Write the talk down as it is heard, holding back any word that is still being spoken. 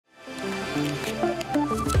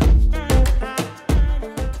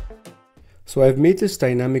So I've made this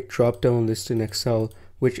dynamic drop-down list in Excel,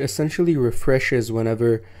 which essentially refreshes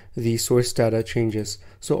whenever the source data changes.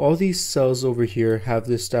 So all these cells over here have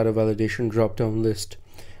this data validation drop-down list,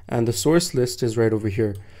 and the source list is right over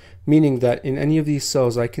here, meaning that in any of these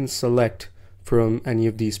cells I can select from any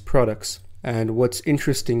of these products. And what's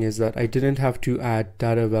interesting is that I didn't have to add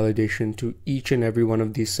data validation to each and every one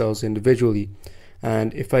of these cells individually.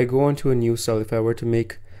 And if I go onto a new cell, if I were to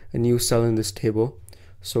make a new cell in this table,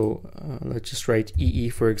 so let's just write EE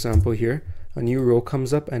for example here, a new row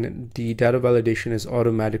comes up and the data validation is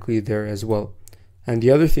automatically there as well. And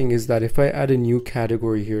the other thing is that if I add a new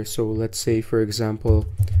category here, so let's say for example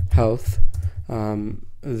health,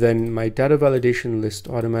 then my data validation list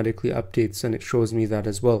automatically updates and it shows me that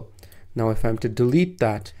as well. Now if I'm to delete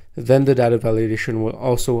that, then the data validation will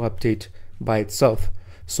also update by itself.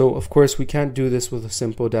 So of course we can't do this with a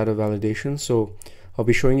simple data validation, so I'll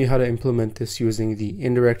be showing you how to implement this using the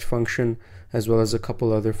indirect function as well as a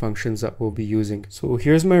couple other functions that we'll be using. So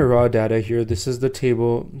here's my raw data here. This is the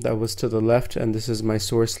table that was to the left and this is my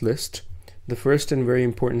source list. The first and very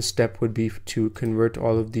important step would be to convert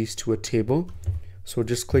all of these to a table. So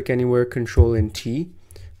just click anywhere, Control and T,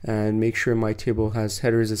 and make sure my table has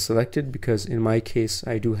headers is selected, because in my case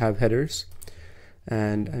I do have headers.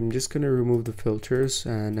 And I'm just going to remove the filters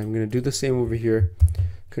and I'm going to do the same over here.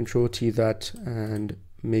 Control T that and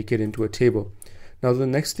make it into a table. Now the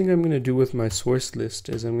next thing I'm going to do with my source list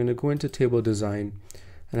is I'm going to go into table design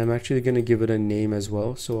and I'm actually going to give it a name as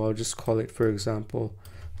well. So I'll just call it, for example,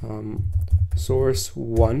 source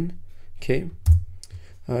 1. Okay,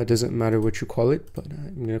 it doesn't matter what you call it, but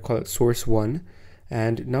I'm going to call it source 1.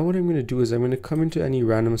 And now what I'm going to do is I'm going to come into any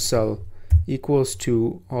random cell equals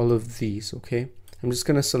to all of these. Okay, I'm just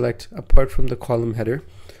going to select, apart from the column header,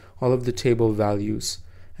 all of the table values.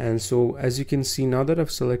 And so as you can see, now that I've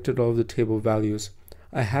selected all of the table values,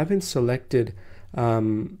 I haven't selected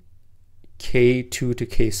K2 to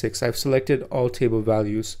K6. I've selected all table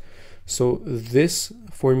values. So this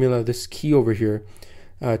formula, this key over here,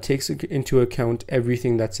 takes into account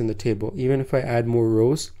everything that's in the table. Even if I add more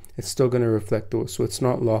rows, it's still going to reflect those. So it's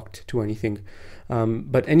not locked to anything.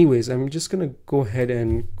 But anyways, I'm just going to go ahead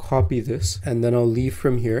and copy this and then I'll leave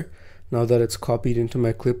from here now that it's copied into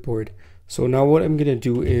my clipboard. So now what I'm going to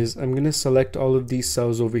do is I'm going to select all of these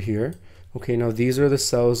cells over here. Okay, now these are the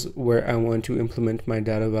cells where I want to implement my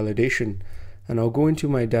data validation. And I'll go into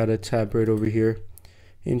my data tab right over here,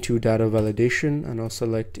 into data validation, and I'll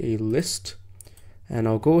select a list. And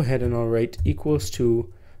I'll go ahead and I'll write equals to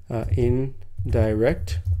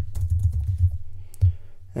indirect.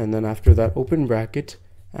 And then after that, open bracket,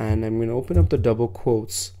 and I'm going to open up the double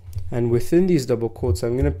quotes. And within these double quotes,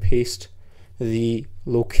 I'm going to paste the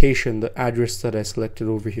location, the address that I selected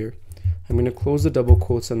over here. I'm going to close the double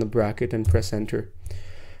quotes and the bracket and press enter.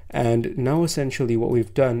 And now essentially what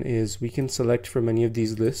we've done is we can select from any of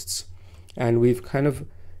these lists, and we've kind of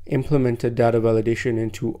implemented data validation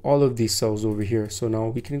into all of these cells over here. So now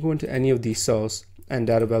we can go into any of these cells and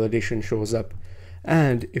data validation shows up.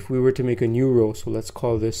 And if we were to make a new row, so let's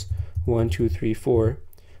call this 1, 2, 3, 4.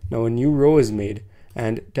 Now a new row is made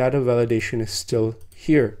and data validation is still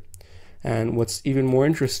here. And what's even more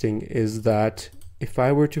interesting is that if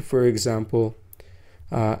I were to, for example,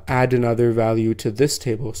 add another value to this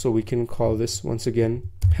table, so we can call this once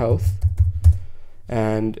again health,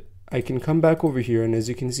 and I can come back over here, and as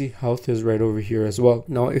you can see, health is right over here as well.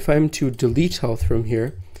 Now if I'm to delete health from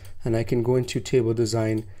here, and I can go into table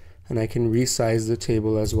design and I can resize the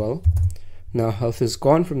table as well. Now health is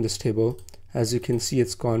gone from this table. As you can see,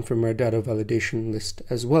 it's gone from our data validation list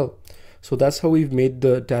as well. So that's how we've made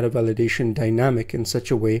the data validation dynamic in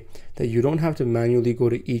such a way that you don't have to manually go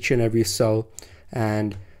to each and every cell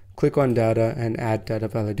and click on data and add data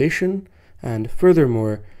validation. And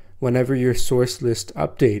furthermore, whenever your source list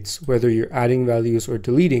updates, whether you're adding values or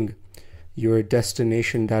deleting, your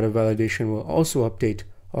destination data validation will also update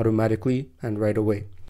automatically and right away.